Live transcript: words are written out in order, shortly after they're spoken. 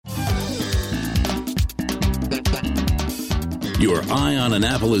Your Eye on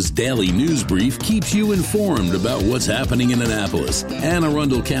Annapolis daily news brief keeps you informed about what's happening in Annapolis, Anne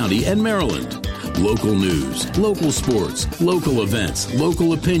Arundel County, and Maryland. Local news, local sports, local events,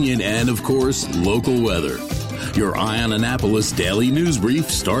 local opinion, and, of course, local weather. Your Eye on Annapolis daily news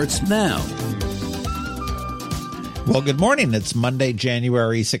brief starts now. Well, good morning. It's Monday,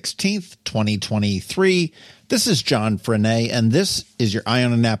 January 16th, 2023. This is John Frenaye, and this is your Eye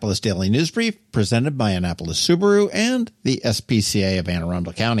on Annapolis Daily News Brief presented by Annapolis Subaru and the SPCA of Anne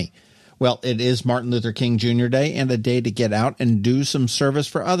Arundel County. Well, it is Martin Luther King Jr. Day and a day to get out and do some service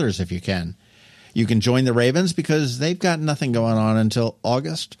for others if you can. You can join the Ravens because they've got nothing going on until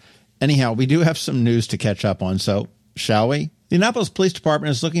August. Anyhow, we do have some news to catch up on, so shall we? The Annapolis Police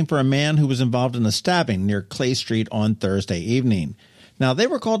Department is looking for a man who was involved in a stabbing near Clay Street on Thursday evening. Now, they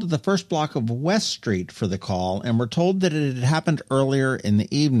were called to the first block of West Street for the call and were told that it had happened earlier in the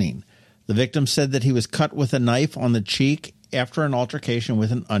evening. The victim said that he was cut with a knife on the cheek after an altercation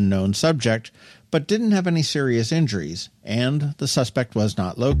with an unknown subject, but didn't have any serious injuries, and the suspect was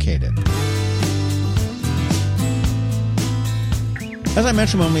not located. As I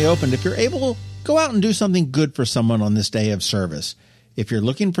mentioned when we opened, if you're able, go out and do something good for someone on this day of service. If you're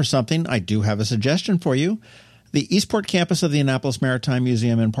looking for something, I do have a suggestion for you. The Eastport campus of the Annapolis Maritime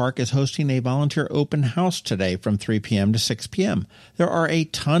Museum and Park is hosting a volunteer open house today from 3 p.m. to 6 p.m. There are a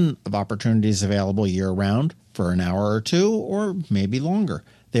ton of opportunities available year-round for an hour or two, or maybe longer.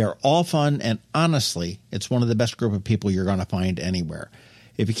 They are all fun, and honestly, it's one of the best group of people you're going to find anywhere.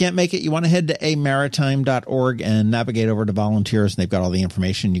 If you can't make it, you want to head to amaritime.org and navigate over to volunteers, and they've got all the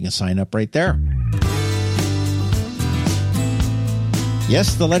information. You can sign up right there.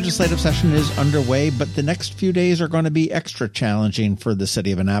 Yes, the legislative session is underway, but the next few days are going to be extra challenging for the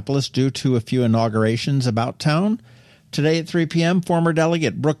city of Annapolis due to a few inaugurations about town. Today at 3 p.m., former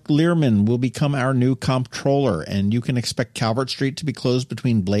delegate Brooke Learman will become our new comptroller, and you can expect Calvert Street to be closed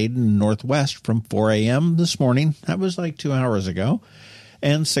between Bladen and Northwest from 4 a.m. this morning. That was like 2 hours ago.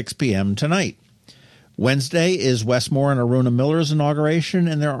 And 6 p.m. tonight. Wednesday is Westmore and Aruna Miller's inauguration,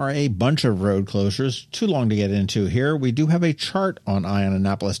 and there are a bunch of road closures. Too long to get into here. We do have a chart on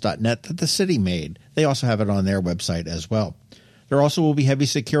eyeonannapolis.net that the city made. They also have it on their website as well. There also will be heavy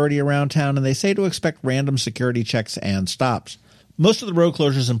security around town, and they say to expect random security checks and stops. Most of the road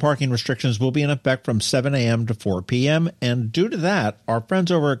closures and parking restrictions will be in effect from 7 a.m. to 4 p.m., and due to that, our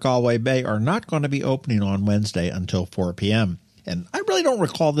friends over at Galway Bay are not going to be opening on Wednesday until 4 p.m. And I really don't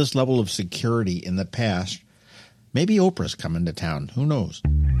recall this level of security in the past. Maybe Oprah's coming to town. Who knows?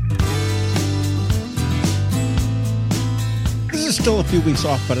 This is still a few weeks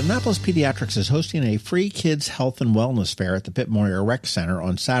off, but Annapolis Pediatrics is hosting a free kids health and wellness fair at the Pitt Moyer Rec Center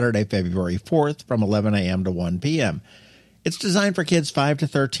on Saturday, February 4th from 11 a.m. to 1 p.m. It's designed for kids 5 to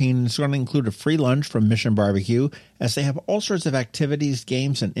 13 and it's going to include a free lunch from Mission Barbecue as they have all sorts of activities,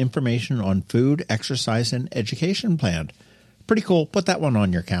 games, and information on food, exercise, and education planned. Pretty cool. Put that one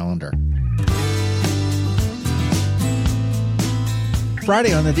on your calendar.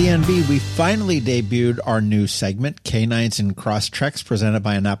 Friday on the DNB, we finally debuted our new segment, Canines and Cross Treks, presented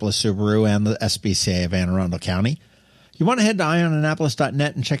by Annapolis Subaru and the SPCA of Anne Arundel County. You want to head to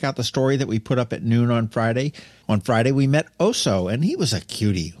eyeonannapolis.net and check out the story that we put up at noon on Friday. On Friday, we met Oso, and he was a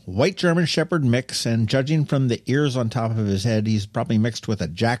cutie. White German Shepherd mix, and judging from the ears on top of his head, he's probably mixed with a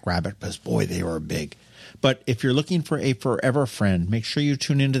jackrabbit, because boy, they were big. But if you're looking for a forever friend, make sure you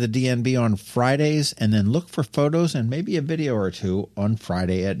tune into the DNB on Fridays and then look for photos and maybe a video or two on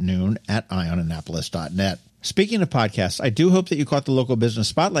Friday at noon at eyeonannapolis.net. Speaking of podcasts, I do hope that you caught the Local Business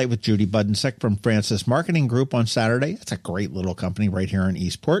Spotlight with Judy Budensek from Francis Marketing Group on Saturday. It's a great little company right here in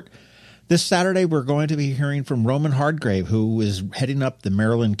Eastport. This Saturday, we're going to be hearing from Roman Hardgrave, who is heading up the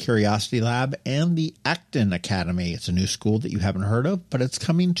Maryland Curiosity Lab and the Acton Academy. It's a new school that you haven't heard of, but it's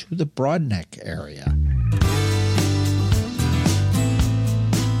coming to the Broadneck area.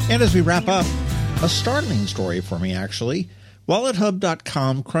 And as we wrap up, a startling story for me, actually.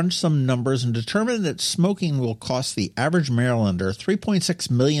 WalletHub.com crunched some numbers and determined that smoking will cost the average Marylander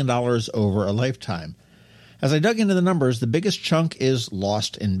 $3.6 million over a lifetime. As I dug into the numbers, the biggest chunk is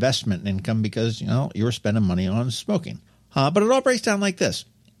lost investment income because, you were spending money on smoking. But it all breaks down like this.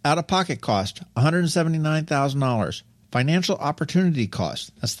 Out-of-pocket cost, $179,000. Financial opportunity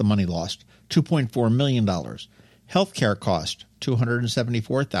cost, that's the money lost, $2.4 million. Healthcare cost,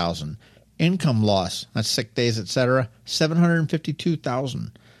 $274,000. Income loss, that's sick days, etc., $752,000.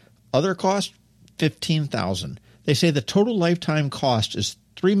 Other cost, $15,000. They say the total lifetime cost is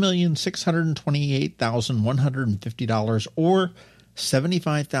 $3,628,150 or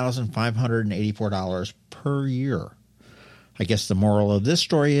 $75,584 per year. I guess the moral of this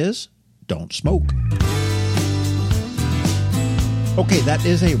story is, don't smoke. Okay, that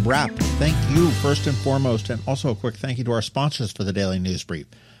is a wrap. Thank you first and foremost, and also a quick thank you to our sponsors for the Daily News Brief: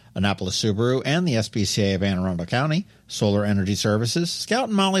 Annapolis Subaru and the SPCA of Anne Arundel County, Solar Energy Services, Scout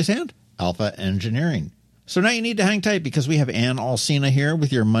and Molly's, and Alpha Engineering. So now you need to hang tight because we have Ann Alsina here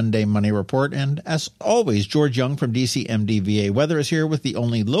with your Monday Money Report. And as always, George Young from DCMDVA Weather is here with the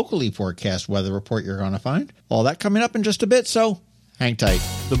only locally forecast weather report you're going to find. All that coming up in just a bit, so hang tight.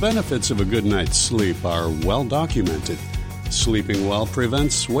 The benefits of a good night's sleep are well documented. Sleeping well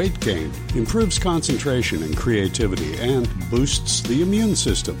prevents weight gain, improves concentration and creativity, and boosts the immune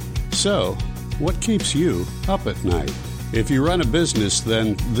system. So, what keeps you up at night? If you run a business,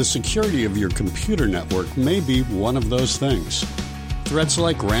 then the security of your computer network may be one of those things. Threats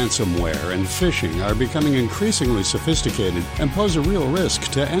like ransomware and phishing are becoming increasingly sophisticated and pose a real risk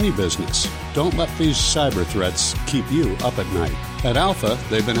to any business. Don't let these cyber threats keep you up at night. At Alpha,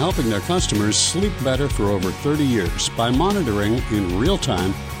 they've been helping their customers sleep better for over 30 years by monitoring in real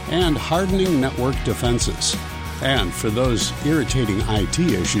time and hardening network defenses. And for those irritating IT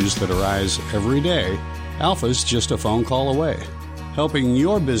issues that arise every day, Alpha's just a phone call away, helping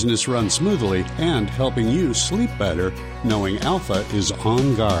your business run smoothly and helping you sleep better, knowing Alpha is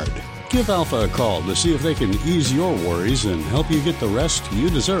on guard. Give Alpha a call to see if they can ease your worries and help you get the rest you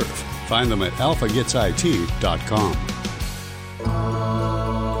deserve. Find them at alphagetsit.com.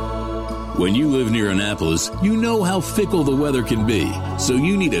 When you live near Annapolis, you know how fickle the weather can be. So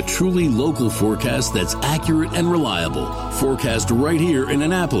you need a truly local forecast that's accurate and reliable. Forecast right here in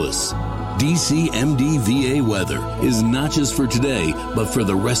Annapolis. DCMDVA Weather is not just for today, but for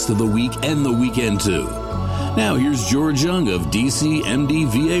the rest of the week and the weekend too. Now here's George Young of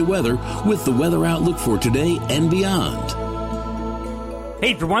DCMDVA Weather with the weather outlook for today and beyond.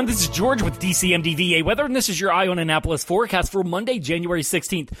 Hey everyone, this is George with DCMDVA Weather, and this is your Eye on Annapolis forecast for Monday, January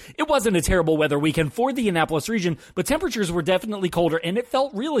 16th. It wasn't a terrible weather weekend for the Annapolis region, but temperatures were definitely colder, and it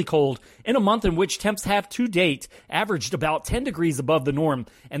felt really cold in a month in which temps have to date averaged about 10 degrees above the norm.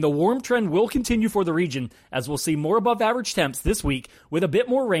 And the warm trend will continue for the region, as we'll see more above average temps this week with a bit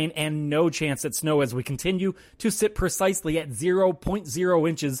more rain and no chance at snow as we continue to sit precisely at 0.0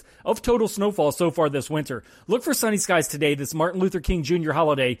 inches of total snowfall so far this winter. Look for sunny skies today, this Martin Luther King Jr.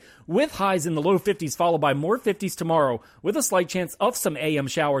 holiday, with highs in the low 50s followed by more 50s tomorrow with a slight chance of some AM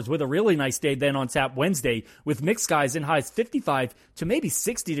showers, with a really nice day then on tap Wednesday with mixed skies and highs 55 to maybe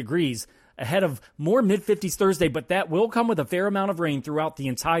 60 degrees ahead of more mid-50s Thursday, but that will come with a fair amount of rain throughout the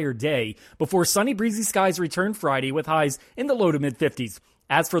entire day before sunny breezy skies return Friday with highs in the low to mid-50s.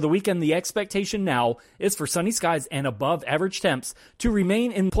 As for the weekend, the expectation now is for sunny skies and above average temps to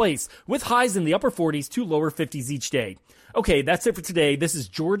remain in place with highs in the upper 40s to lower 50s each day. Okay, that's it for today. This is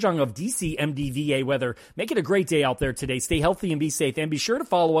George Young of DCMDVA Weather. Make it a great day out there today. Stay healthy and be safe. And be sure to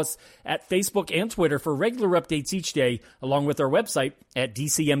follow us at Facebook and Twitter for regular updates each day, along with our website at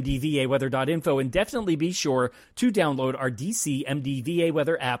dcmdvaweather.info. And definitely be sure to download our DCMDVA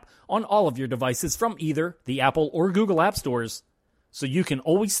Weather app on all of your devices from either the Apple or Google App Stores, so you can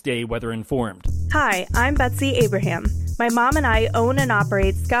always stay weather informed. Hi, I'm Betsy Abraham. My mom and I own and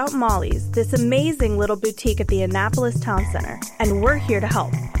operate Scout Molly's, this amazing little boutique at the Annapolis Town Center, and we're here to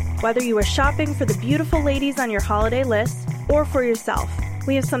help. Whether you are shopping for the beautiful ladies on your holiday list or for yourself,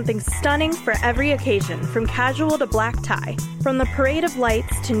 we have something stunning for every occasion, from casual to black tie. From the Parade of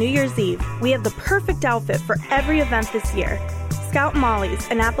Lights to New Year's Eve, we have the perfect outfit for every event this year. Scout Molly's,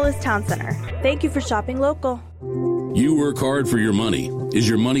 Annapolis Town Center. Thank you for shopping local. You work hard for your money. Is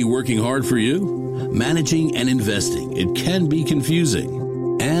your money working hard for you? Managing and investing, it can be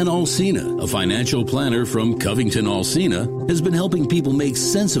confusing. Ann Alsina, a financial planner from Covington Alsina, has been helping people make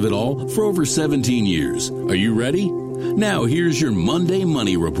sense of it all for over 17 years. Are you ready? Now here's your Monday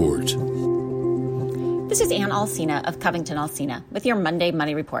Money Report. This is Ann Alsina of Covington Alsina with your Monday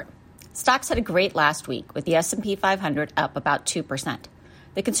Money Report. Stocks had a great last week with the S&P 500 up about 2%.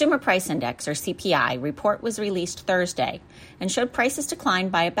 The Consumer Price Index, or CPI, report was released Thursday and showed prices declined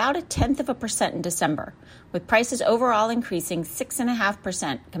by about 0.1% in December, with prices overall increasing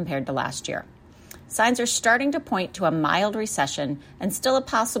 6.5% compared to last year. Signs are starting to point to a mild recession and still a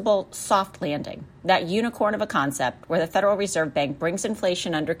possible soft landing, that unicorn of a concept where the Federal Reserve Bank brings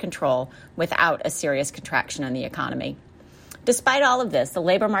inflation under control without a serious contraction in the economy. Despite all of this, the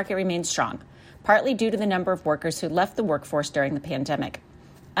labor market remains strong, partly due to the number of workers who left the workforce during the pandemic.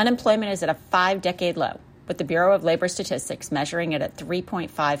 Unemployment is at a 5-decade low, with the Bureau of Labor Statistics measuring it at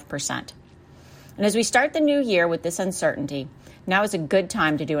 3.5%. And as we start the new year with this uncertainty, now is a good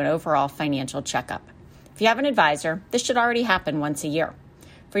time to do an overall financial checkup. If you have an advisor, this should already happen once a year.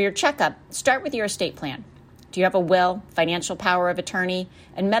 For your checkup, start with your estate plan. Do you have a will, financial power of attorney,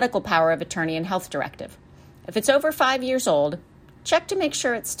 and medical power of attorney and health directive? If it's over 5 years old, check to make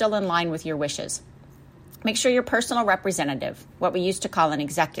sure it's still in line with your wishes. Make sure your personal representative, what we used to call an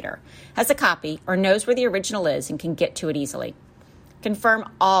executor, has a copy or knows where the original is and can get to it easily. Confirm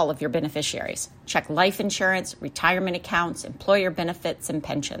all of your beneficiaries. Check life insurance, retirement accounts, employer benefits, and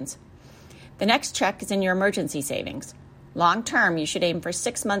pensions. The next check is in your emergency savings. Long term, you should aim for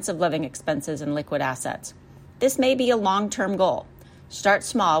 6 months of living expenses and liquid assets. This may be a long-term goal. Start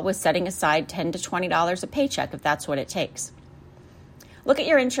small with setting aside $10 to $20 a paycheck if that's what it takes. Look at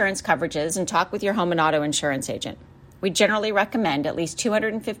your insurance coverages and talk with your home and auto insurance agent. We generally recommend at least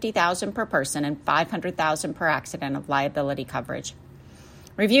 $250,000 per person and $500,000 per accident of liability coverage.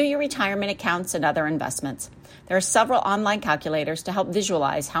 Review your retirement accounts and other investments. There are several online calculators to help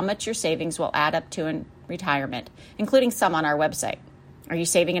visualize how much your savings will add up to in retirement, including some on our website. Are you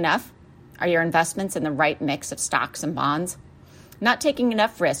saving enough? Are your investments in the right mix of stocks and bonds? Not taking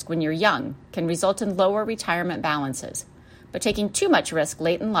enough risk when you're young can result in lower retirement balances, but taking too much risk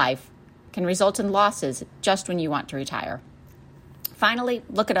late in life can result in losses just when you want to retire. Finally,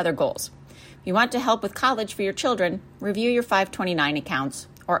 look at other goals. If you want to help with college for your children, review your 529 accounts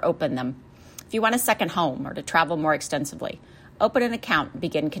or open them. If you want a second home or to travel more extensively, open an account and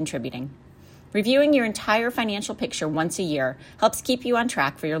begin contributing. Reviewing your entire financial picture once a year helps keep you on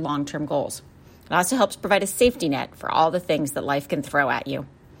track for your long-term goals. It also helps provide a safety net for all the things that life can throw at you.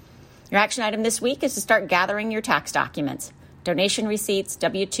 Your action item this week is to start gathering your tax documents, donation receipts,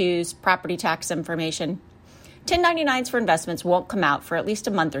 W-2s, property tax information. 1099s for investments won't come out for at least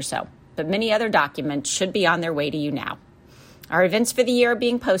a month or so, but many other documents should be on their way to you now. Our events for the year are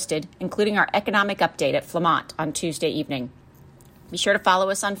being posted, including our economic update at Flamont on Tuesday evening. Be sure to follow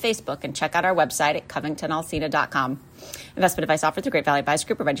us on Facebook and check out our website at covingtonalsina.com. Investment advice offered through Great Valley Advisory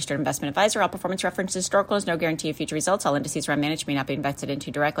Group, a registered investment advisor. All performance references historical is no guarantee of future results. All indices around managed may not be invested into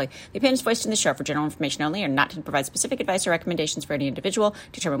directly. The opinions voiced in the show for general information only are not to provide specific advice or recommendations for any individual. To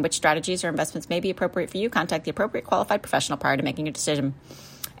determine which strategies or investments may be appropriate for you, contact the appropriate qualified professional prior to making a decision.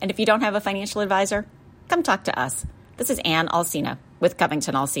 And if you don't have a financial advisor, come talk to us. This is Ann Alsina with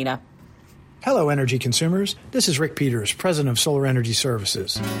Covington Alsina. Hello, energy consumers. This is Rick Peters, president of Solar Energy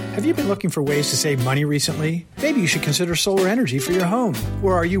Services. Have you been looking for ways to save money recently? Maybe you should consider solar energy for your home.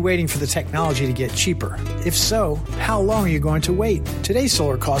 Or are you waiting for the technology to get cheaper? If so, how long are you going to wait? Today's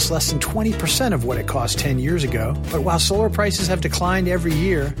solar costs less than 20% of what it cost 10 years ago. But while solar prices have declined every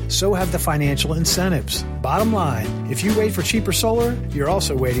year, so have the financial incentives. Bottom line, if you wait for cheaper solar, you're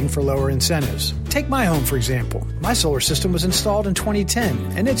also waiting for lower incentives. Take my home, for example. My solar system was installed in 2010,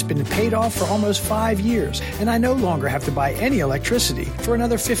 and it's been paid off for almost 5 years, and I no longer have to buy any electricity for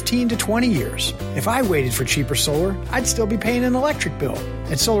another 15 to 20 years. If I waited for cheaper solar, I'd still be paying an electric bill.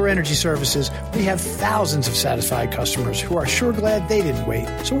 At Solar Energy Services, we have thousands of satisfied customers who are sure glad they didn't wait.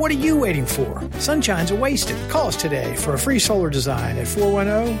 So what are you waiting for? Sunshine's a wasted. Call us today for a free solar design at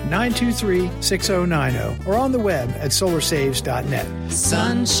 410-923-6090 or on the web at solarsaves.net.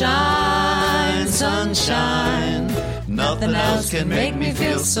 Sunshine, sunshine, nothing else can make me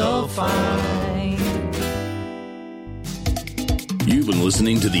feel so fine. You've been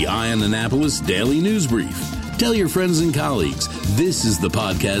listening to the Eye on Annapolis Daily News Brief. Tell your friends and colleagues, this is the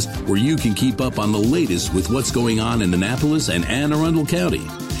podcast where you can keep up on the latest with what's going on in Annapolis and Anne Arundel County.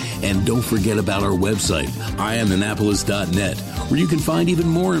 And don't forget about our website, eyeonannapolis.net, where you can find even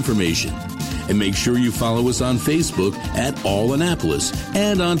more information. And make sure you follow us on Facebook at All Annapolis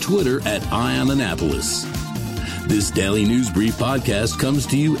and on Twitter at Eye on Annapolis. This Daily News Brief podcast comes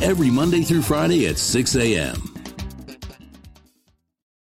to you every Monday through Friday at 6 a.m.